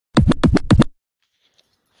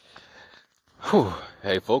Whew.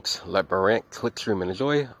 Hey folks, let me rant, click, stream, and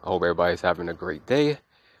enjoy. I hope everybody's having a great day.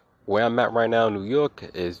 Where I'm at right now in New York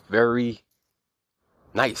is very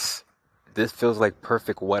nice. This feels like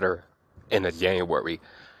perfect weather in a January.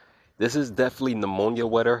 This is definitely pneumonia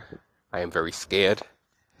weather. I am very scared,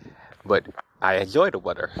 but I enjoy the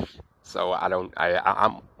weather. So I don't.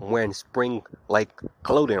 I'm wearing spring like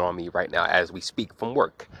clothing on me right now as we speak from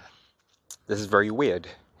work. This is very weird.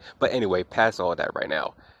 But anyway, past all that right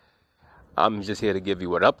now. I'm just here to give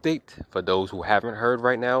you an update for those who haven't heard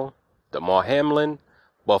right now. Damar Hamlin,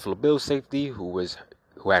 Buffalo Bills safety, who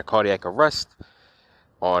had cardiac arrest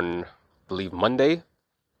on, I believe, Monday.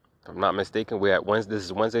 If I'm not mistaken, we're at Wednesday. This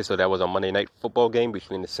is Wednesday, so that was a Monday night football game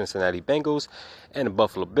between the Cincinnati Bengals and the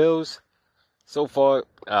Buffalo Bills. So far,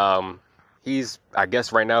 I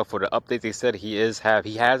guess right now for the update they said he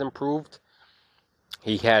has improved.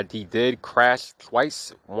 He did crash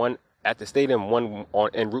twice, one at the stadium, one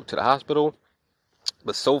en route to the hospital.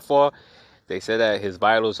 But so far, they said that his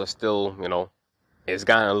vitals are still, it's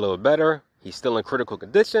gotten a little better. He's still in critical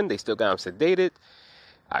condition. They still got him sedated.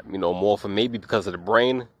 More for maybe because of the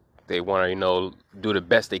brain. They want to, do the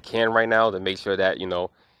best they can right now to make sure that,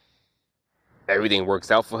 everything works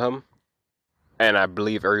out for him. And I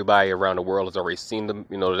believe everybody around the world has already seen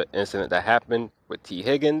the incident that happened with T.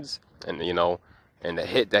 Higgins and, and the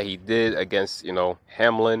hit that he did against,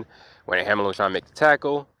 Hamlin when Hamlin was trying to make the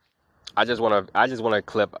tackle. I just want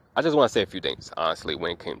to say a few things, honestly,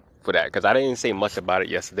 when it came for that, because I didn't say much about it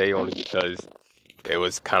yesterday, only because it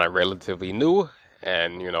was kind of relatively new,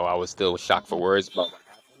 and, I was still shocked for words about what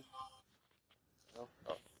happened.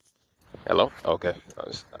 Oh, hello? Okay.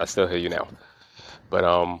 I still hear you now. But,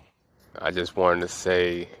 I just wanted to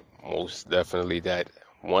say most definitely that,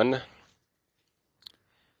 one,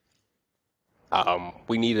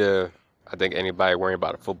 we need to, I think anybody worrying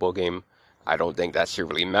about a football game, I don't think that should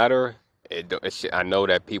really matter. I know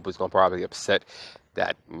that people's gonna probably upset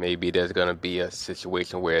that maybe there's gonna be a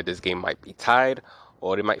situation where this game might be tied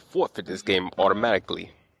or they might forfeit this game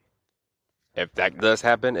automatically. If that does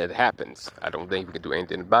happen, it happens. I don't think we can do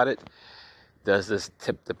anything about it. Does this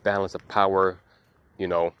tip the balance of power, you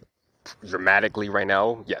know, dramatically right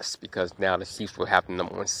now? Yes, because now the Chiefs will have the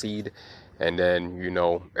number one seed, and then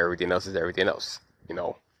everything else is everything else.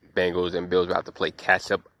 Bengals and Bills will have to play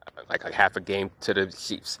catch up, like a half a game to the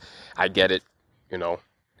Chiefs. I get it, you know,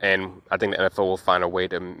 and I think the NFL will find a way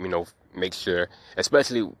to make sure,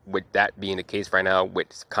 especially with that being the case right now,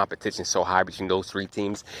 with competition so high between those three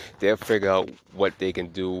teams, they'll figure out what they can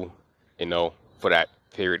do, for that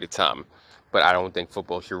period of time. But I don't think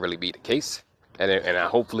football should really be the case, and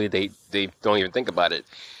hopefully they don't even think about it.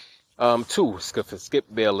 Two, Skip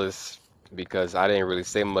Bayless, because I didn't really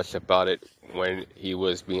say much about it when he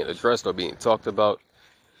was being addressed or being talked about.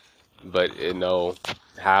 But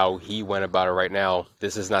how he went about it right now,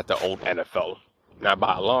 this is not the old NFL, not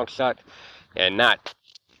by a long shot, and not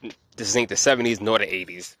this ain't the 70s nor the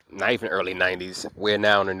 80s, not even early 90s. We're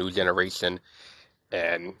now in a new generation,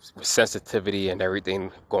 and with sensitivity and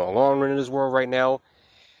everything going on in this world right now,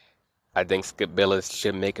 I think Skip Bayless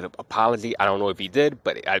should make an apology. I don't know if he did,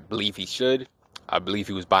 but I believe he should. I believe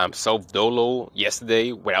he was by himself dolo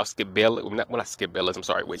yesterday without Skip Bayless. Not Skip Bayless, I'm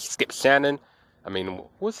sorry, with Skip Shannon. I mean,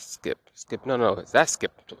 what's Skip? Skip, no, that's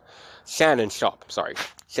Skip. Shannon Sharpe, sorry.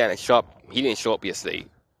 Shannon Sharpe, he didn't show up yesterday.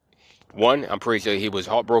 One, I'm pretty sure he was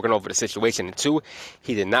heartbroken over the situation. And two,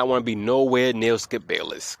 he did not want to be nowhere near Skip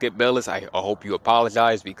Bayless. Skip Bayless, I hope you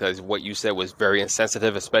apologize because what you said was very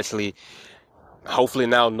insensitive, especially hopefully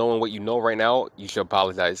now knowing what you know right now, you should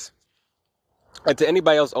apologize. And to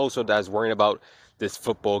anybody else also that's worrying about this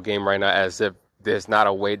football game right now as if there's not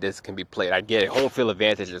a way this can be played. I get it. Home field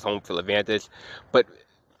advantage is home field advantage. But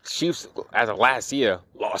Chiefs, as of last year,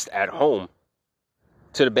 lost at home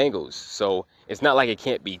to the Bengals. So it's not like it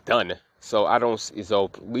can't be done. So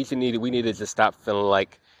we need to just stop feeling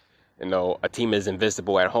like, a team is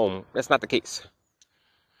invincible at home. That's not the case.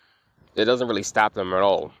 It doesn't really stop them at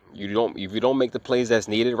all. If you don't make the plays that's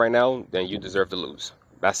needed right now, then you deserve to lose.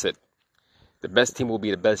 That's it. The best team will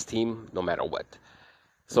be the best team no matter what.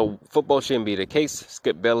 So football shouldn't be the case.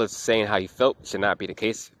 Skip Bayless saying how he felt should not be the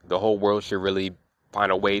case. The whole world should really find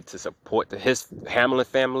a way to support his Hamlin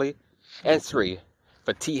family. And three,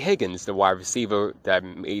 for T. Higgins, the wide receiver that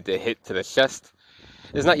made the hit to the chest,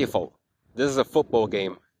 it's not your fault. This is a football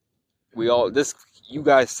game. You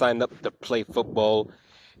guys signed up to play football.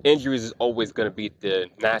 Injuries is always going to be the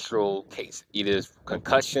natural case. Either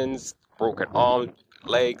concussions, broken arm,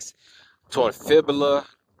 legs, torn fibula,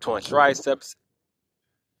 torn triceps,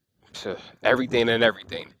 everything and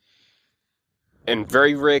everything. In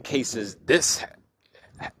very rare cases, this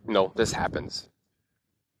happens.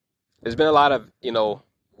 there's been a lot of,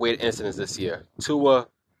 weird incidents this year. Tua,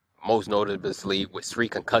 most notably, with 3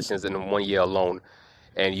 concussions in 1 year alone.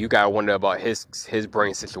 And you gotta wonder about his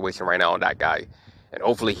brain situation right now on that guy. And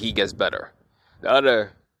hopefully he gets better. The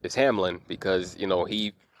other is Hamlin because, you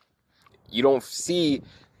don't see,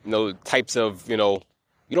 types of, you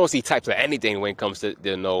don't see types of anything when it comes to,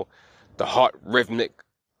 the heart rhythmic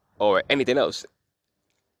or anything else.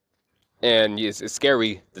 And it's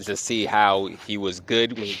scary to just see how he was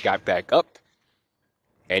good when he got back up.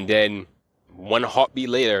 And then one heartbeat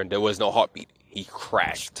later, there was no heartbeat. He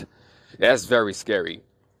crashed. That's very scary.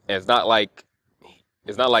 And it's not like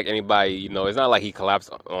anybody, it's not like he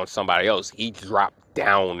collapsed on somebody else. He dropped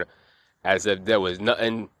down as if there was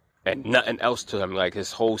nothing and nothing else to him. Like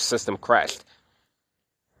his whole system crashed.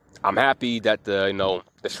 I'm happy that the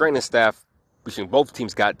training staff between both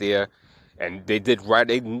teams got there and they did right.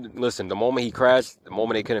 They listen. The moment he crashed, the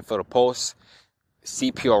moment they couldn't feel the pulse,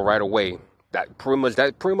 CPR right away. That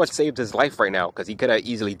pretty much saved his life right now because he could have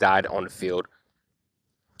easily died on the field.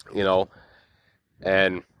 You know,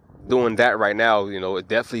 and doing that right now, it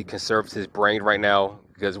definitely conserves his brain right now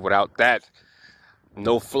because without that,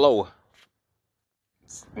 no flow,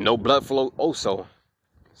 no blood flow also.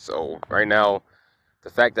 So right now, the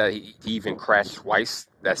fact that he even crashed twice,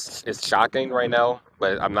 it's shocking right now,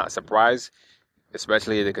 but I'm not surprised,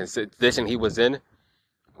 especially the condition he was in.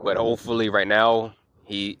 But hopefully right now,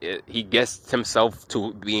 he gets himself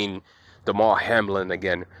to being Damar Hamlin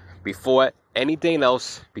again. Before anything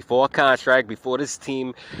else, before a contract, before this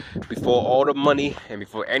team, before all the money, and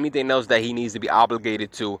before anything else that he needs to be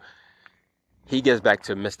obligated to, he gets back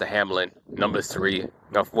to Mr. Hamlin, number 3.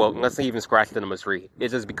 Now, well, let's not even scratch the number 3. It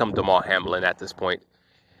just become Damar Hamlin at this point.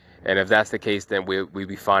 And if that's the case, then we'll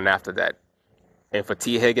be fine after that. And for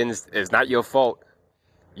T. Higgins, it's not your fault.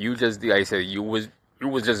 You just, like I said, you was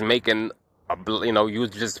just making you was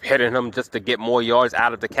just hitting him just to get more yards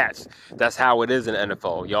out of the catch. That's how it is in the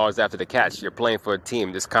NFL. Yards after the catch. You're playing for a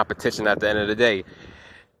team. There's competition at the end of the day.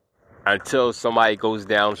 Until somebody goes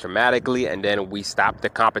down dramatically, and then we stop the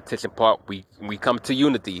competition part. We come to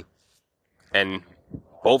unity, and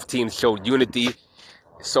both teams showed unity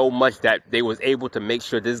so much that they was able to make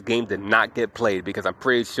sure this game did not get played. Because I'm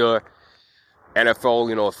pretty sure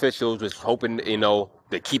NFL, officials was hoping,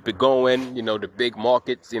 to keep it going. The big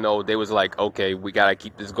markets, they was like, okay, we gotta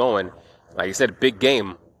keep this going. Like you said, big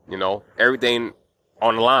game. Everything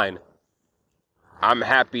on the line. I'm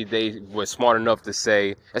happy they were smart enough to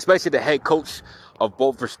say, especially the head coach of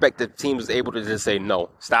both respective teams was able to just say, no,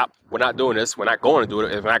 stop. We're not doing this. We're not going to do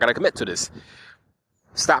it. We're not going to commit to this.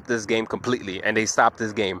 Stop this game completely. And they stopped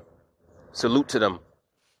this game. Salute to them.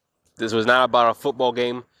 This was not about a football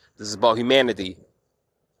game. This is about humanity.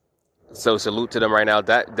 So salute to them right now.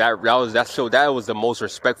 That was the most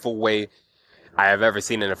respectful way I have ever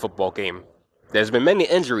seen in a football game. There's been many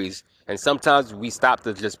injuries, and sometimes we stop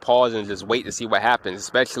to just pause and just wait to see what happens,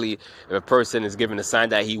 especially if a person is given a sign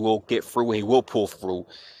that he will get through and he will pull through.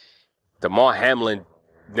 Damar Hamlin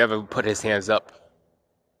never put his hands up.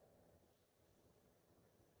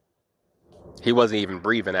 He wasn't even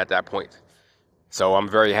breathing at that point. So I'm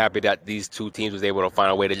very happy that these two teams was able to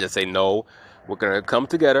find a way to just say, no, we're going to come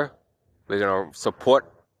together. We're going to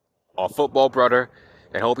support our football brother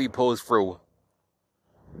and hope he pulls through.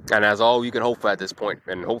 And that's all you can hope for at this point.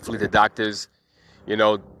 And hopefully the doctors,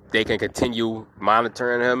 they can continue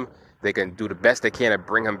monitoring him. They can do the best they can to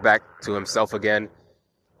bring him back to himself again.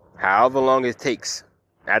 However long it takes.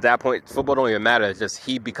 At that point, football don't even matter. It's just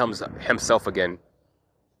he becomes himself again.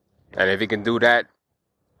 And if he can do that,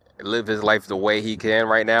 live his life the way he can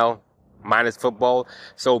right now, minus football,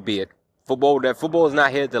 so be it. Football is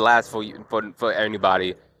not here to last for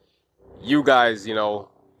anybody. You guys,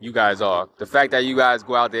 you guys are. The fact that you guys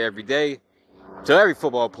go out there every day, to every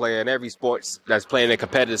football player and every sports that's playing a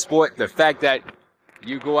competitive sport, the fact that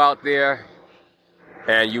you go out there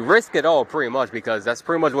and you risk it all pretty much, because that's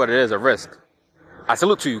pretty much what it is, a risk. I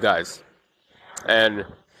salute to you guys. And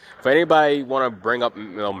for anybody want to bring up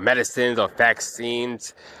medicines or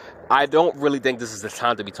vaccines, I don't really think this is the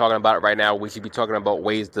time to be talking about it right now. We should be talking about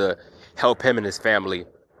ways to help him and his family.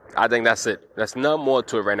 I think that's it. That's not more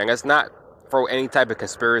to it right now. Let's not throw any type of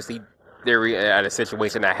conspiracy theory at a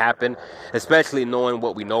situation that happened, especially knowing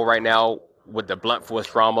what we know right now with the blunt force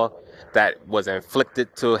trauma that was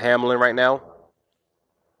inflicted to Hamlin right now.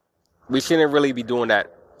 We shouldn't really be doing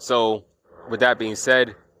that. So with that being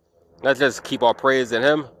said, let's just keep our prayers in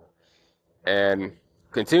him and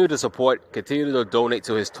continue to support, continue to donate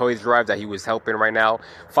to his toys drive that he was helping right now.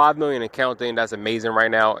 5 million and counting. That's amazing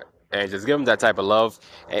right now. And just give him that type of love.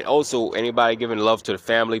 And also, anybody giving love to the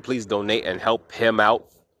family, please donate and help him out.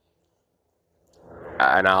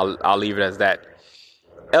 and I'll leave it as that.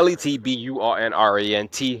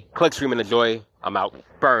 LETBURNRANT. Click, stream, and enjoy. I'm out.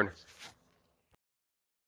 Burn.